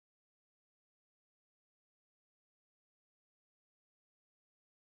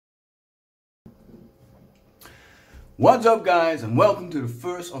What's up guys, and welcome to the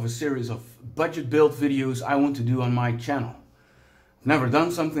first of a series of budget build videos I want to do on my channel. I've never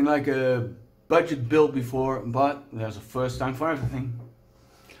done something like a budget build before, but there's a first time for everything.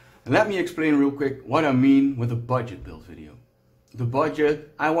 And let me explain real quick what I mean with a budget build video. The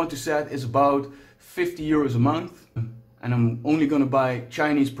budget I want to set is about 50 euros a month, and I'm only gonna buy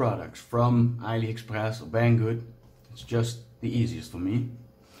Chinese products from AliExpress or Banggood. It's just the easiest for me.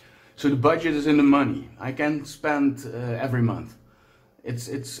 So the budget is in the money. I can spend every month.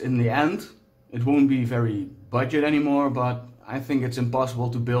 It's in the end, it won't be very budget anymore, but I think it's impossible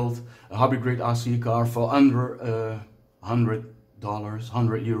to build a hobby grade RC car for under $100,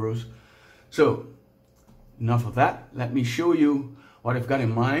 100 euros. So enough of that. Let me show you what I've got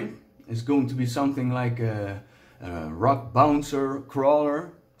in mind. It's going to be something like a rock bouncer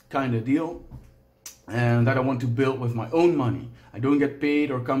crawler kind of deal, and that I want to build with my own money. I don't get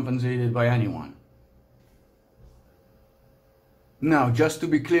paid or compensated by anyone. Now, just to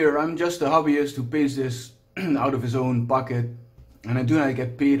be clear, I'm just a hobbyist who pays this out of his own pocket, and I do not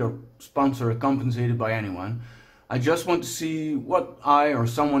get paid or sponsored or compensated by anyone. I just want to see what I or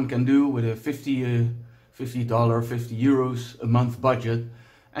someone can do with a 50 euros a month budget,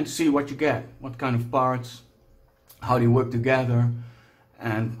 and to see what you get, what kind of parts, how they work together,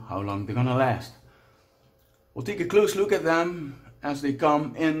 and how long they're gonna last. We'll take a close look at them as they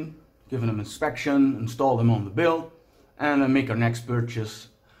come in, give them inspection, install them on the build, and then make our next purchase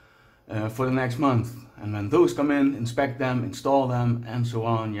for the next month. And when those come in, inspect them, install them, and so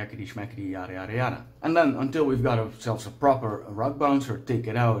on, yakety schmackety, yada yada yada. And then until we've got ourselves a proper rock bouncer, take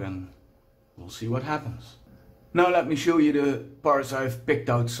it out and we'll see what happens. Now let me show you the parts I've picked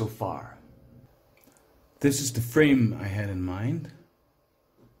out so far. This is the frame I had in mind.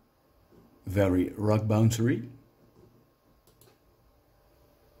 Very rock bouncery.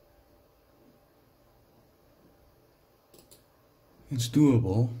 It's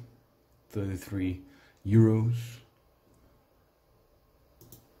doable. 33 euros.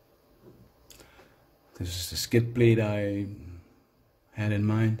 This is the skid plate I had in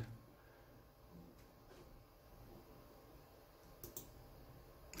mind.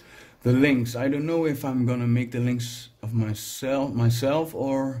 The links, I don't know if I'm gonna make the links of myself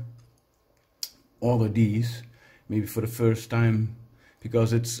or order these, maybe for the first time,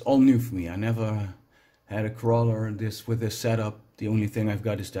 because it's all new for me. I never had a crawler with this setup. The only thing I've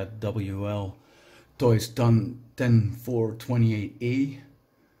got is that WL Toys 10428A.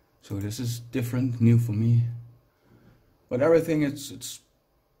 So this is different, new for me. But everything, it's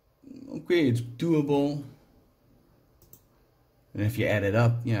okay, it's doable. And if you add it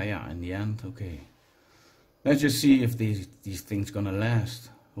up, yeah, in the end, okay. Let's just see if these things gonna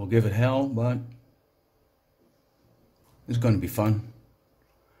last. We'll give it hell, but it's gonna be fun.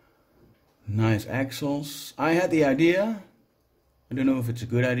 Nice axles. I had the idea, I don't know if it's a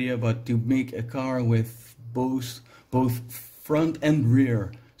good idea, but to make a car with both front and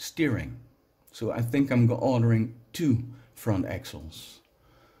rear steering. So I think I'm ordering 2 front axles.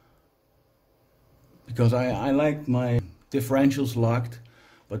 Because I like my differentials locked,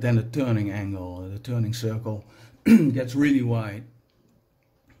 but then the turning angle, the turning circle gets really wide.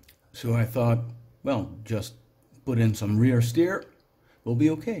 So I thought, well, just put in some rear steer, will be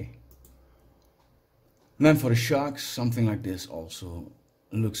okay. And then for the shocks, something like this also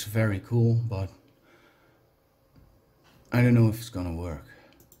looks very cool, but I don't know if it's gonna work.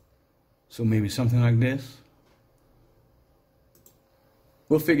 So maybe something like this.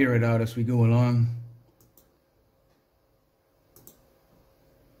 We'll figure it out as we go along.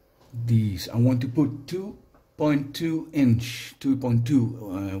 These, I want to put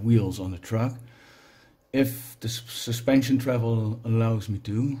 2.2 wheels on the truck, if the suspension travel allows me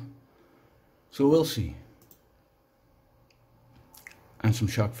to. So we'll see. And some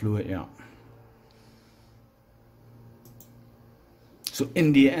shock fluid, yeah. So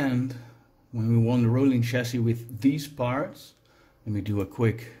in the end, when we want the rolling chassis with these parts, let me do a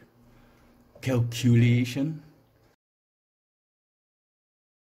quick calculation.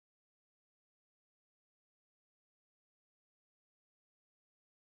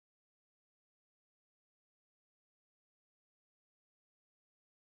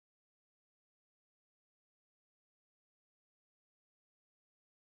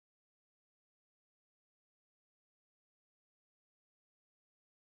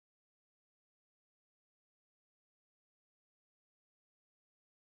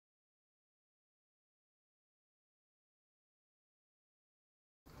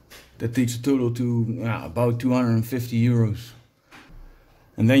 That takes a total to about 250 euros.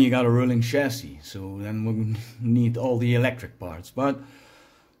 And then you got a rolling chassis, so then we'll need all the electric parts. But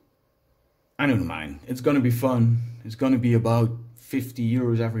I don't mind. It's gonna be fun. It's gonna be about 50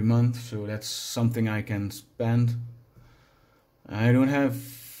 euros every month, so that's something I can spend. I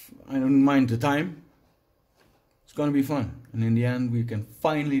don't mind the time. It's gonna be fun, and in the end we can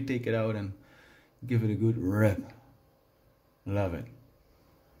finally take it out and give it a good rip. Love it.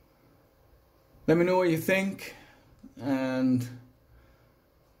 Let me know what you think, and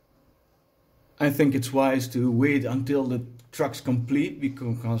I think it's wise to wait until the truck's complete,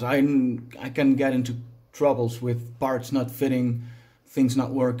 because I can get into troubles with parts not fitting, things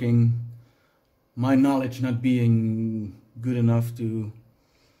not working, my knowledge not being good enough to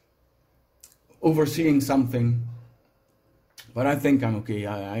overseeing something. But I think I'm okay.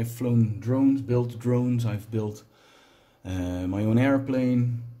 I've flown drones, built drones, I've built my own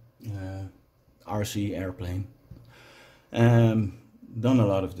airplane, RC airplane, done a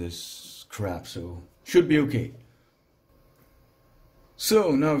lot of this crap, so should be okay.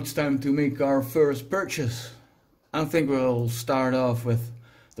 So now it's time to make our first purchase. I think we'll start off with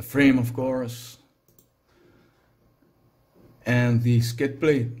the frame, of course, and the skid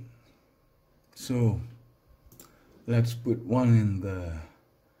plate. So let's put one in the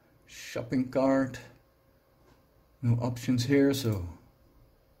shopping cart. No options here, so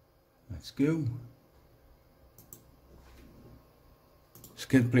let's go.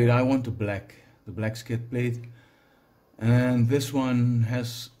 Skid plate, I want the black skid plate. And this one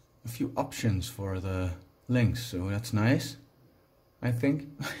has a few options for the links, so that's nice, I think.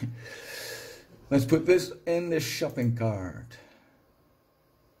 Let's put this in the shopping cart.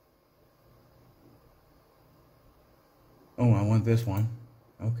 Oh, I want this one.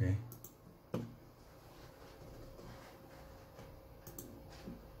 Okay.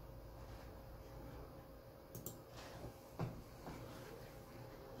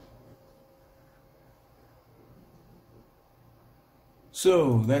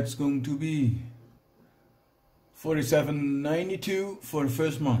 So that's going to be 47.92 for the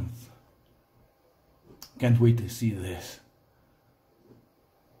first month. Can't wait to see this.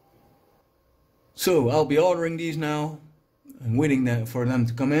 So I'll be ordering these now. I'm waiting for them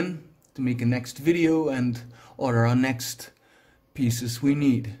to come in to make a next video and order our next pieces we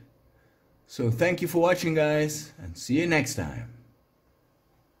need. So thank you for watching, guys, and see you next time.